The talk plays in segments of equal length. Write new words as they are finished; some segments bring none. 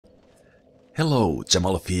Hello,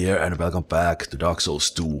 Zemalf here and welcome back to Dark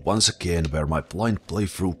Souls 2 once again, where my blind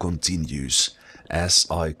playthrough continues as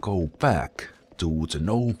I go back to the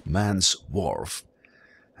No Man's Wharf.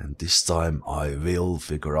 And this time I will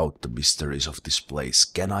figure out the mysteries of this place.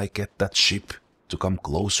 Can I get that ship to come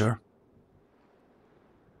closer?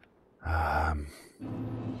 Or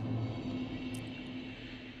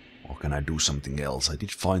can I do something else? I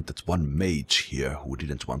did find that one mage here who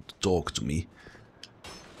didn't want to talk to me.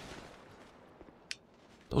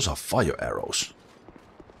 Those are fire arrows.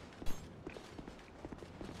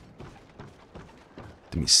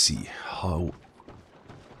 Let me see how...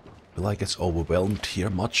 Will I get overwhelmed here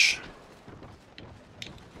much?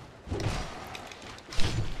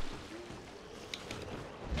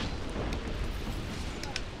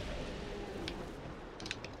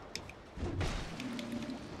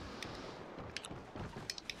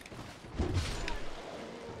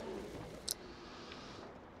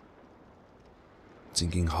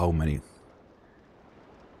 Thinking how many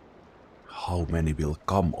will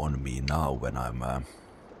come on me now when I'm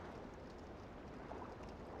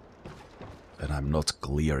not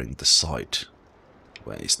clearing the site.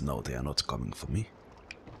 Wait, no, they are not coming for me.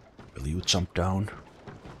 Will you jump down?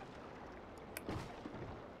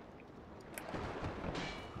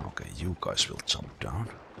 Okay, you guys will jump down.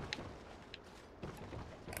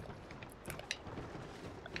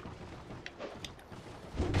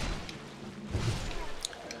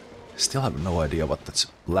 Still have no idea what that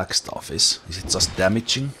black stuff is. Is it just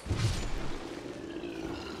damaging?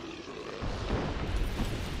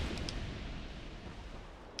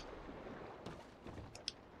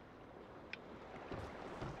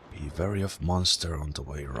 Be wary of monster on the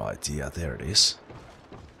way right. Yeah, there it is.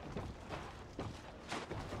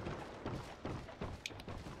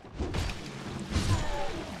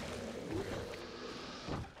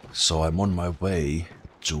 So I'm on my way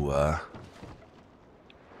to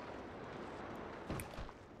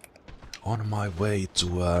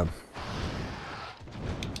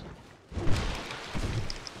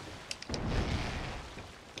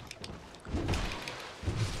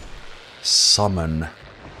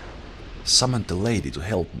summon the lady to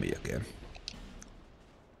help me again.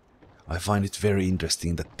 I find it very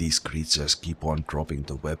interesting that these creatures keep on dropping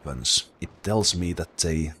the weapons. It tells me that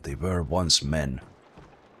they were once men.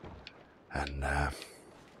 And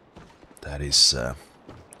that is a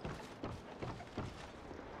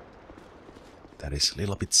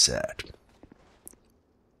little bit sad.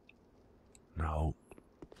 Now,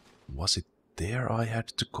 was it there I had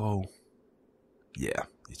to go? Yeah,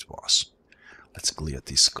 it was. Let's clear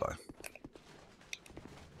this guy.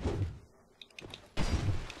 I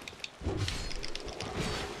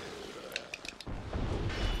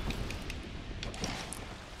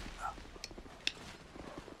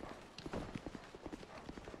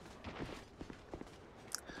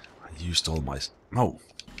used all my... No!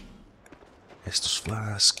 Estus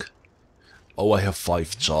flask. Oh, I have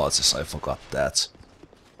 5 charges, I forgot that.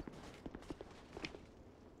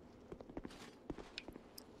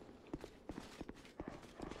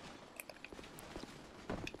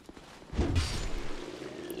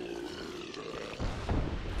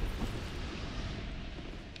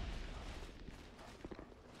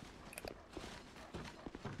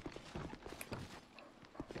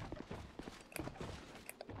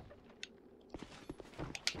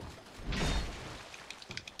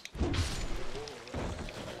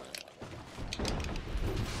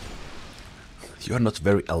 You're not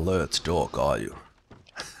very alert, dog, are you?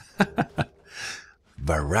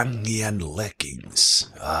 Varangian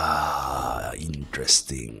leggings. Ah,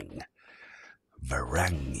 interesting.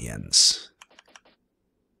 Varangians.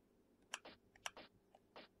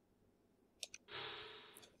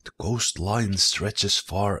 The coastline stretches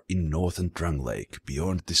far in northern Drang Lake.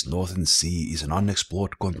 Beyond this northern sea is an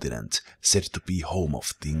unexplored continent, said to be home of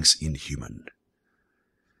things inhuman.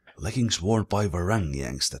 Leggings worn by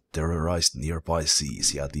Varangians that terrorized nearby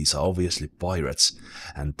seas. Yeah, these are obviously pirates,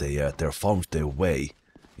 and they found their way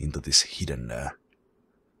into this hidden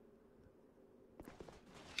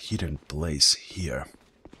place here.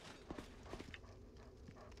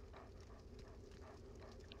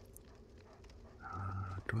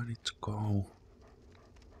 Do I need to go?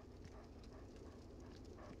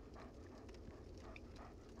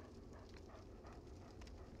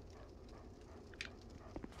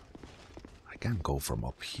 I can go from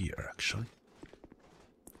up here, actually.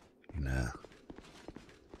 In a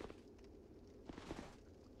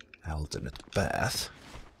alternate path.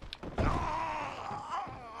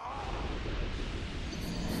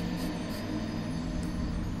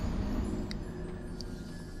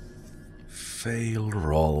 Fail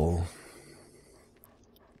roll.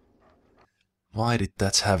 Why did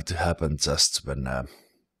that have to happen just when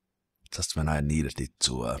I needed it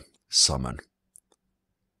to summon?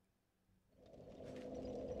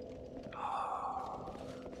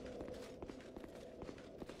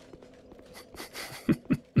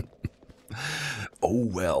 Oh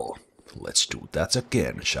well, let's do that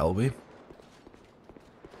again, shall we?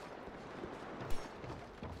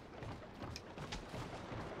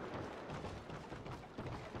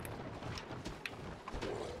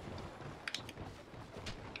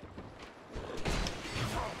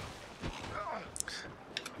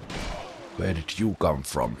 Where did you come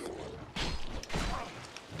from?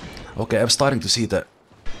 Okay, I'm starting to see the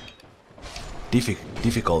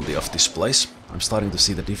difficulty of this place. I'm starting to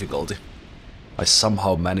see the difficulty. I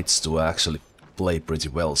somehow managed to actually play pretty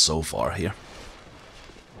well so far here.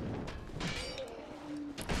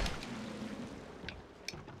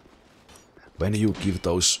 When you give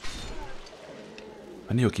those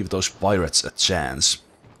pirates a chance,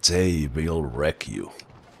 they will wreck you.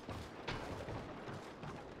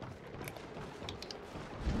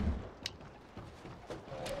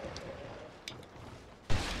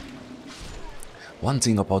 One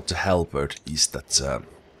thing about the halberd is that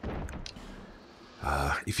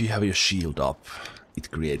if you have your shield up,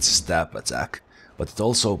 it creates a stab attack, but it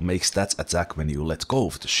also makes that attack when you let go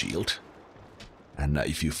of the shield, and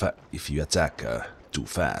if you attack too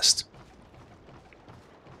fast.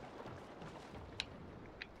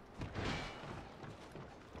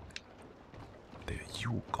 There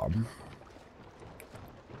you come.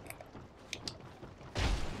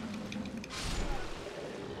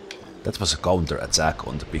 That was a counter attack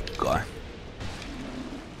on the big guy.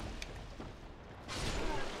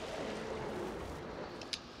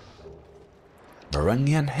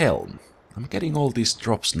 Varangian Helm. I'm getting all these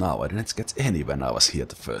drops now. I didn't get any when I was here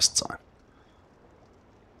the first time.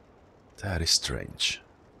 That is strange.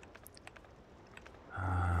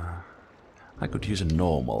 I could use a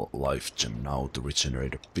normal life gem now to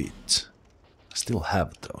regenerate a bit. I still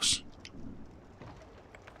have those.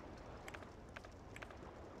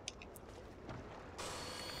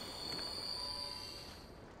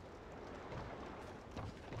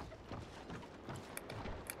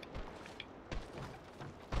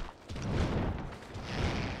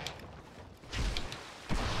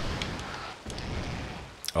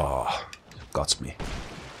 Oh, got me.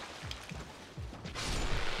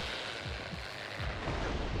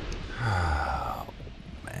 Oh,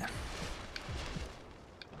 man.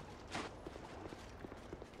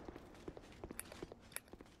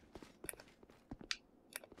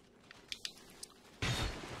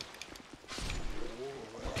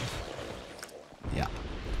 Yeah,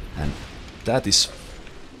 and that is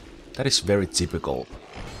very typical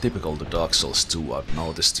to Dark Souls 2, I've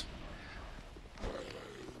noticed.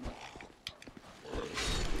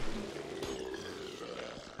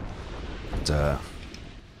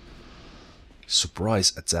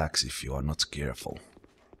 Surprise attacks if you are not careful.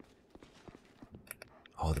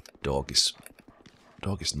 Oh, the dog is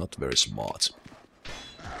not very smart,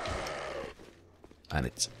 and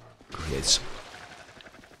it creates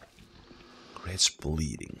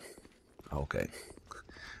bleeding. Okay,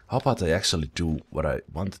 how about I actually do what I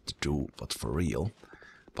wanted to do, but for real?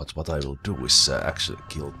 But what I will do is actually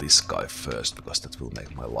kill this guy first, because that will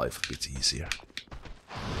make my life a bit easier.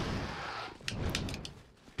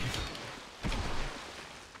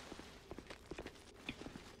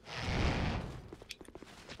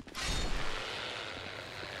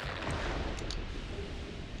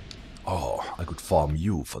 Oh, I could farm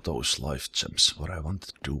you for those life gems. What I wanted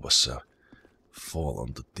to do was fall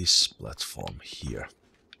onto this platform here.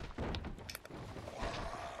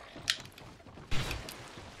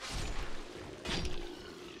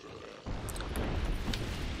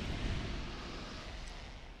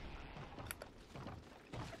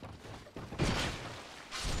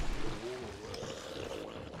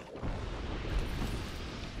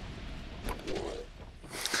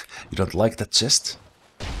 You don't like that chest?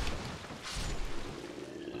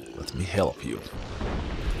 Let me help you.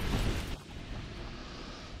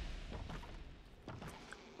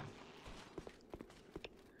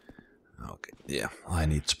 Okay, yeah, I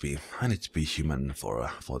need to be human for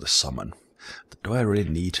the summon. Do I really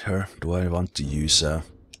need her? Do I want to use a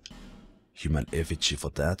human effigy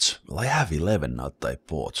for that? Well, I have 11 now that I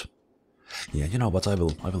bought. Yeah, you know what? I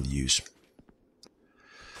will use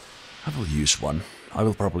one. I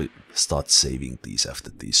will probably start saving these after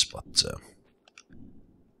this, but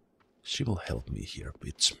she will help me here a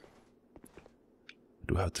bit. I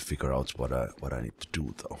do have to figure out what I need to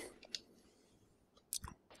do though.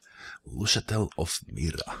 Lushatel of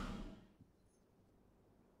Mira.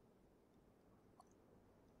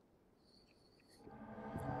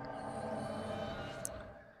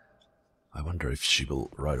 Wonder if she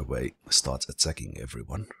will right away start attacking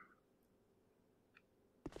everyone.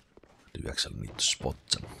 Do you actually need to spot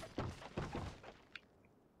them?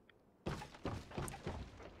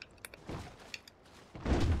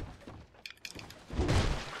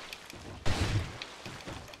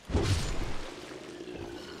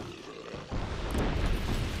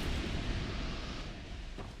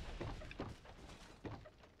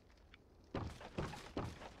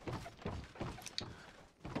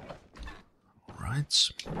 Right.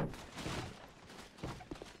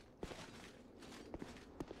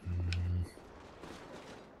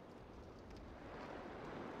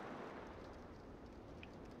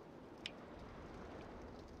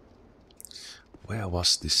 Where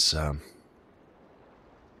was this?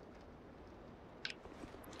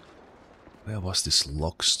 Where was this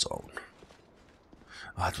lockstone?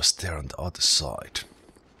 Ah, it was there on the other side.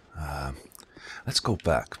 Let's go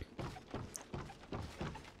back.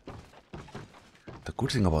 The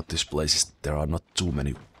good thing about this place is there are not too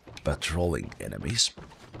many patrolling enemies.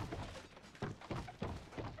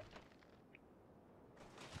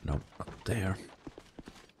 No, not there.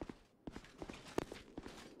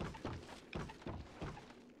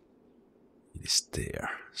 It is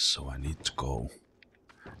there, so I need to go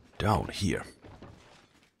down here.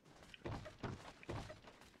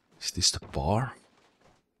 Is this the bar?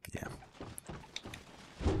 Yeah.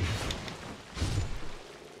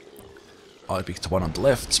 I picked the one on the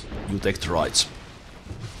left, you take the right.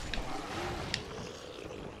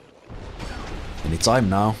 Any time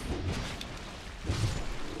now.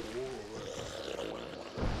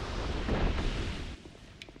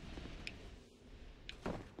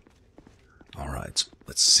 Alright,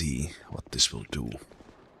 let's see what this will do.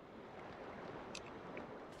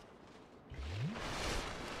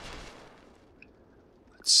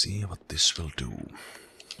 Let's see what this will do.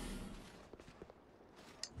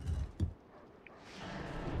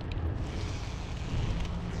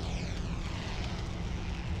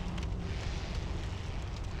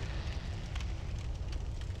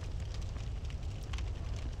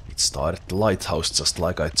 Started the lighthouse just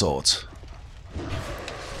like I thought.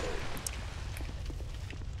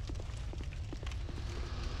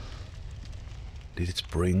 Did it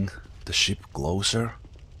bring the ship closer?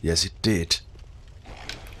 Yes, it did.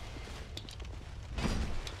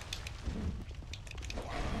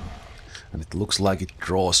 And it looks like it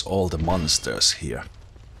draws all the monsters here.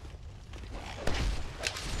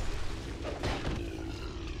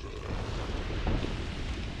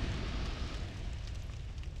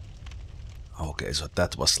 Okay, so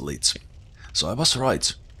that was lit. So I was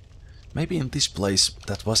right. Maybe in this place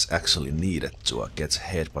that was actually needed to get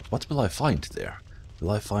ahead, but what will I find there? Will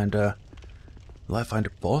I find a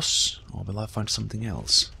boss, or will I find something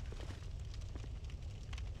else?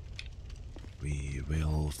 We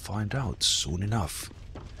will find out soon enough.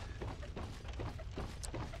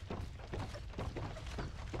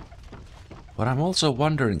 What I'm also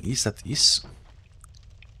wondering is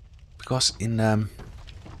because in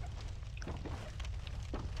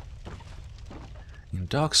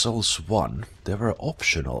Dark Souls 1 there were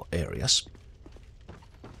optional areas.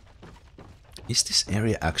 Is this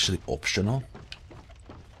area actually optional?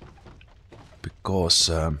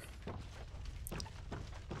 Because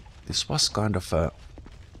this was kind of a...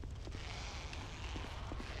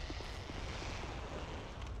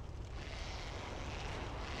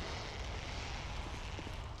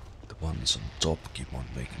 The ones on top keep on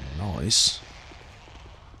making noise.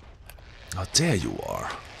 Oh, there you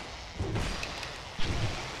are.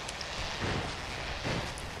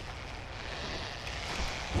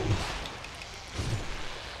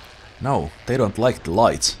 No, they don't like the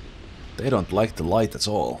light. They don't like the light at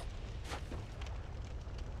all.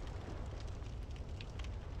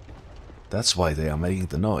 That's why they are making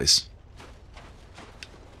the noise.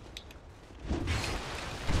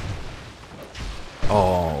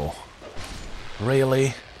 Oh,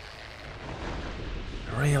 really?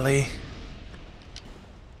 Really?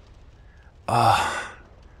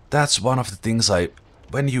 That's one of the things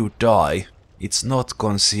when you die, it's not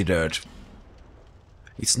considered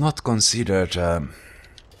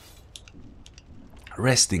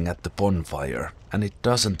resting at the bonfire, and it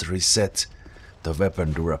doesn't reset the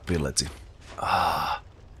weapon durability.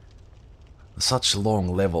 Such long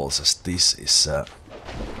levels as this is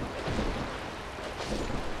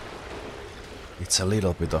it's a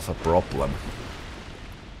little bit of a problem.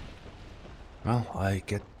 Well, I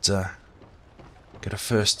get a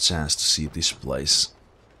first chance to see this place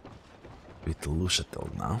with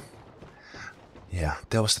Luchatel now. Yeah,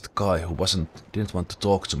 there was that guy who didn't want to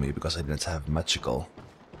talk to me because I didn't have magical.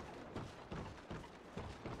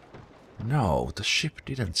 No, the ship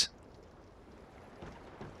didn't.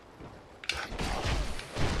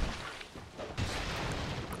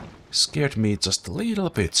 Scared me just a little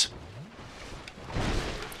bit.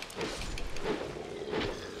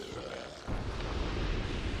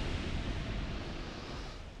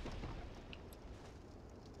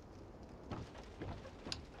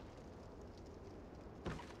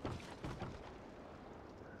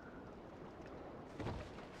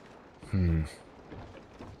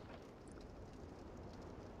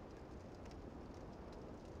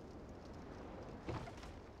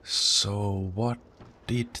 So what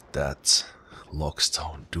did that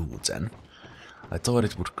lockstone do then? I thought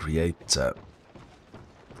it would create a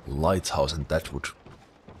lighthouse and that would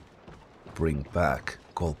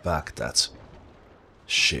call back that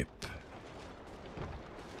ship.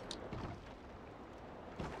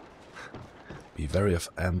 Be wary of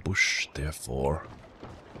ambush, therefore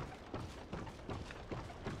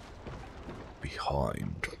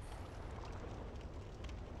behind.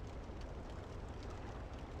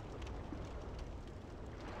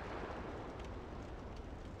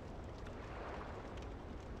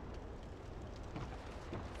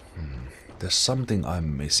 There's something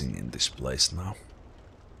I'm missing in this place now.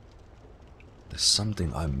 There's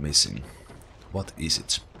something I'm missing. What is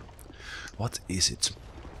it? What is it?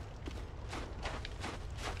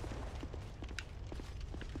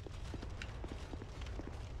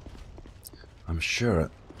 I'm sure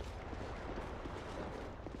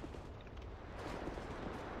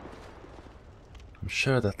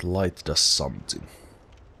that light does something.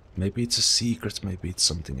 Maybe it's a secret, maybe it's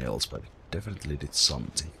something else, but it definitely did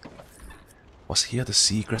something. Was here the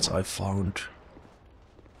secret I found?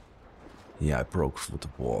 Yeah, I broke through the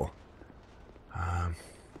wall.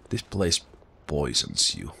 This place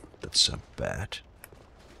poisons you. That's bad.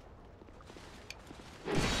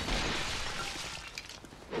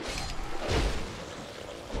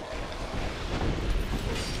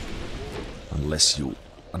 Unless you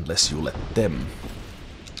let them.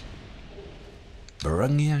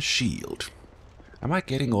 Varangian shield. Am I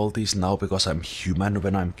getting all these now because I'm human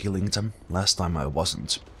when I'm killing them? Last time I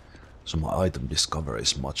wasn't. So my item discovery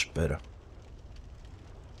is much better.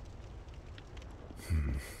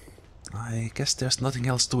 I guess there's nothing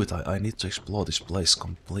else to it. I need to explore this place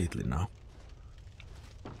completely now.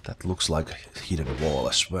 That looks like a hidden wall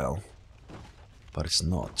as well. But it's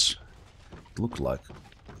not. It looked like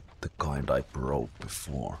the kind I broke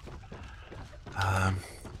before.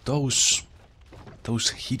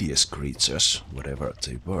 Those hideous creatures, whatever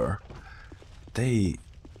they were, they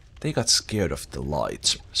got scared of the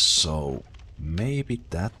light, so maybe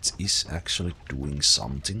that is actually doing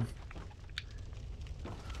something.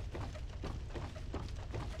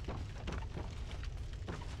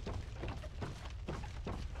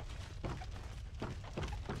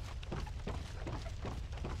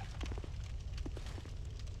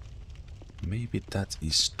 Maybe that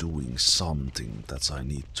is doing something that I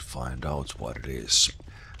need to find out what it is.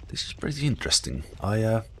 This is pretty interesting.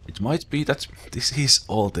 It might be that this is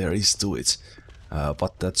all there is to it,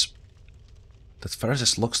 but that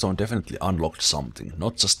Ferris's lockstone definitely unlocked something,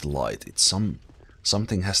 not just the light. It's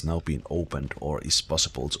something has now been opened, or is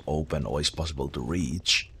possible to open, or is possible to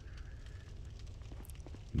reach.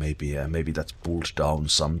 Maybe that pulled down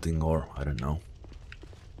something, or I don't know.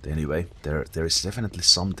 Anyway, there is definitely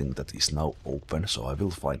something that is now open, so I will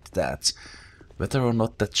find that. Whether or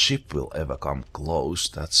not that ship will ever come close,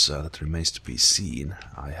 that remains to be seen.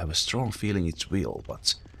 I have a strong feeling it will,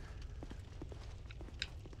 but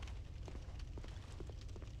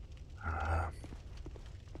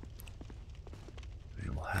we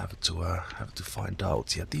will have to find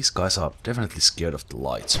out. Yeah, these guys are definitely scared of the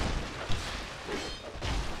light.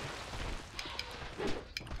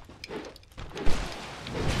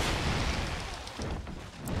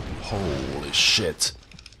 Holy shit.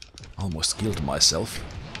 Almost killed myself.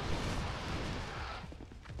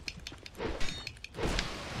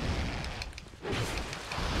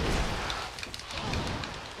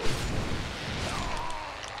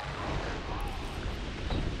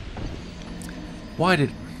 Why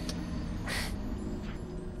did...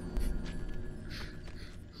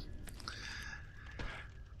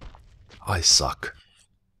 I suck.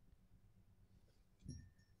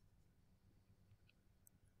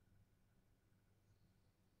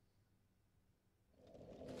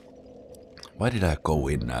 Why did I go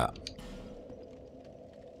in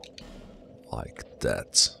like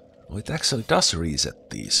that? Well, it actually does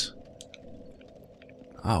reset these.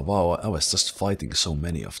 Ah, wow, I was just fighting so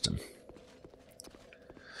many of them.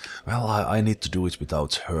 Well, I need to do it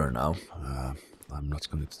without her now. I'm not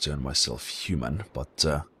going to turn myself human, but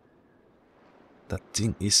that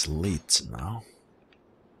thing is lit now.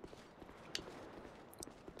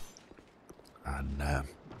 And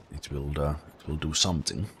it will do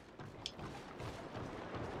something.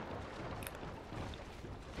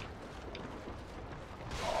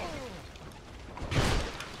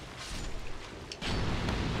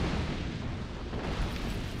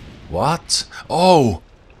 What? Oh!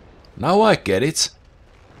 Now I get it.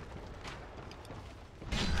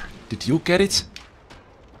 Did you get it?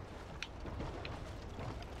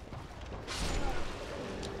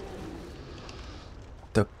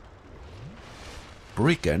 The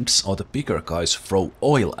brigands or the bigger guys throw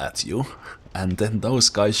oil at you, and then those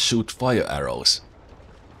guys shoot fire arrows.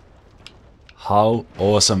 How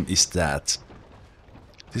awesome is that?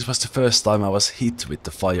 This was the first time I was hit with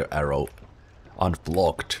the fire arrow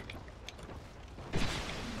unblocked.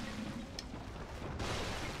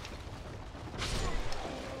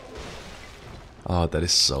 Oh, that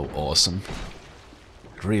is so awesome.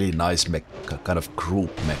 Really nice kind of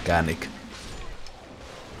group mechanic.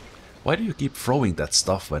 Why do you keep throwing that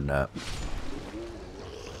stuff when...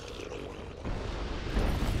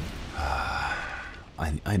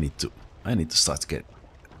 I need to start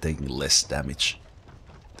taking less damage.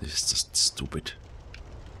 This is just stupid.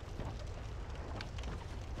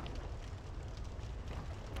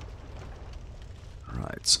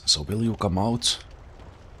 Right, so will you come out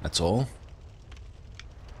at all?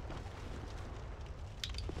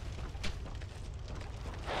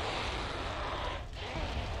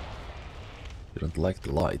 You don't like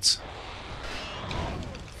the lights.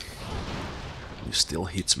 You still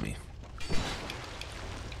hit me.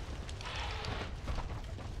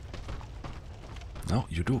 No,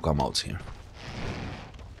 you do come out here.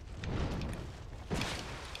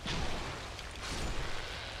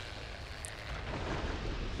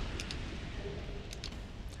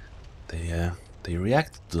 They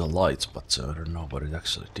reacted to the lights, but I don't know what it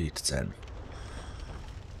actually did then.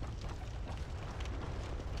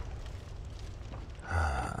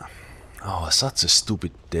 Oh, such a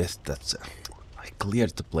stupid death that I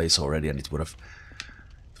cleared the place already, and it would have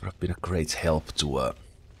been a great help to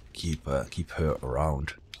keep her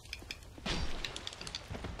around.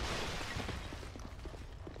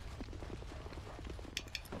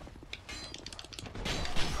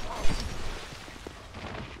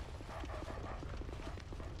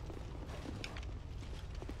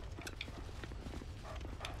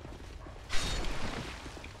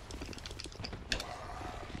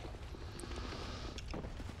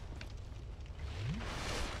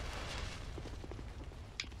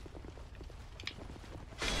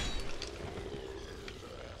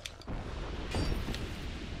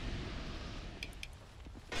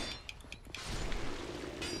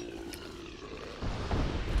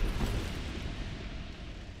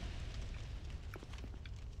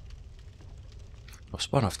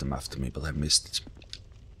 Was one of them after me, but I missed it.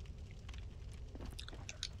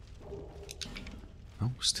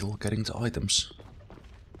 Oh, still getting the items.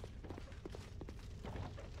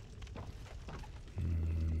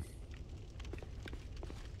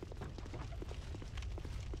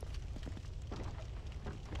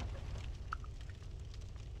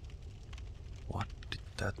 What did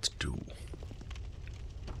that do?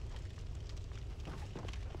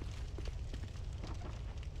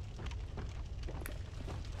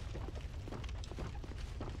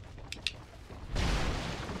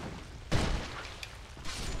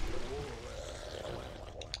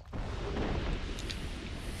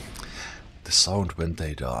 The sound when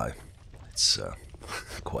they die, it's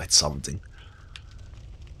quite something.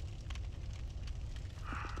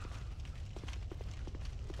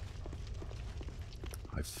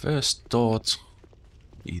 I first thought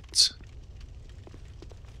it...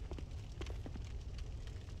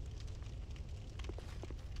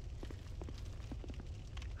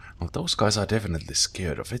 Well, those guys are definitely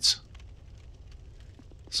scared of it.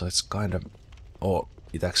 So it's kind of... Or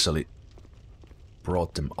it actually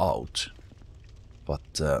brought them out.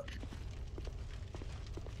 But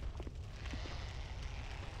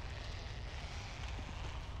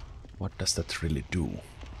what does that really do?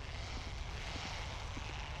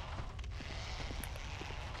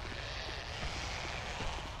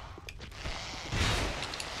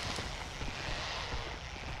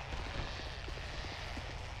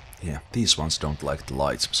 Yeah, these ones don't like the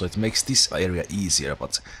lights, so it makes this area easier,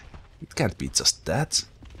 but it can't be just that.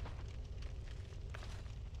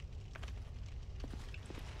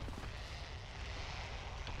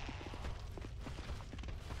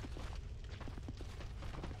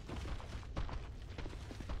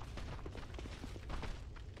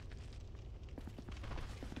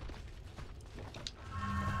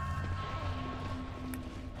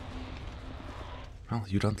 Well,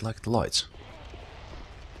 you don't like the lights.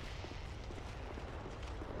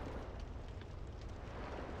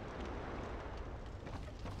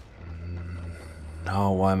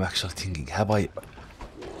 Now I'm actually thinking, have I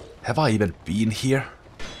even been here?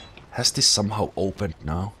 Has this somehow opened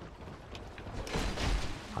now?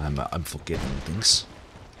 I'm forgetting things.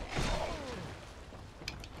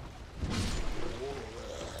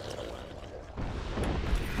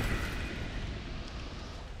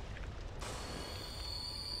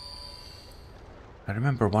 I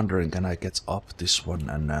remember wondering, can I get up this one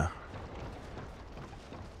and...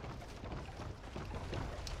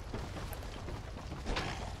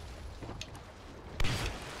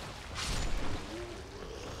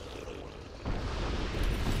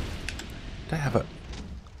 Did I have a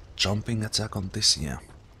jumping attack on this? Yeah.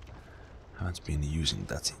 Haven't been using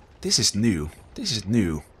that. This is new. This is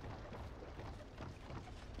new.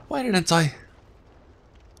 Why didn't I...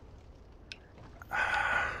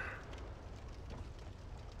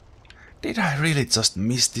 Did I really just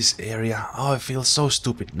miss this area? Oh, I feel so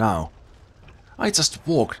stupid now. I just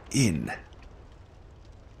walked in.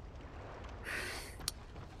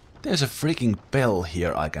 There's a freaking bell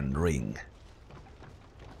here I can ring.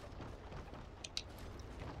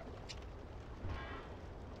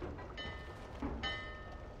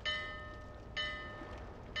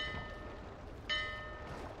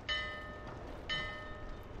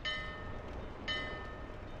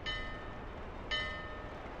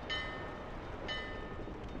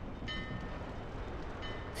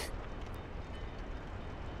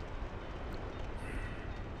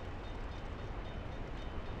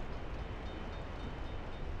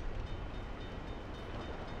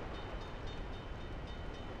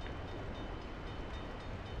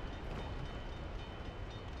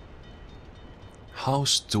 How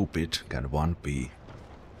stupid can one be?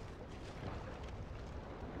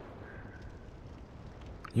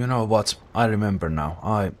 You know what? I remember now.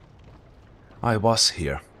 I was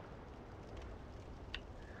here.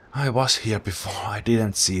 I was here before. I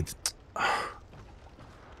didn't see it.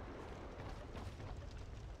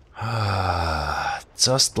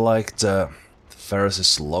 Just like the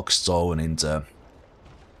Ferris's lockstone in the...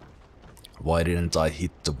 Why didn't I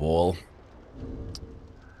hit the wall?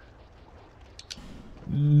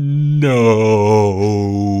 No.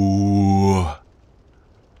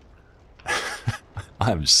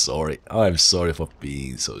 I'm sorry. I'm sorry for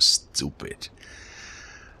being so stupid.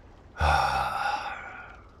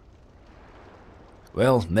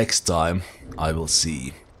 Well, next time I will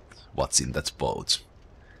see what's in that boat.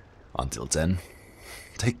 Until then,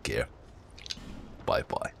 take care. Bye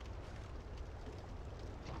bye.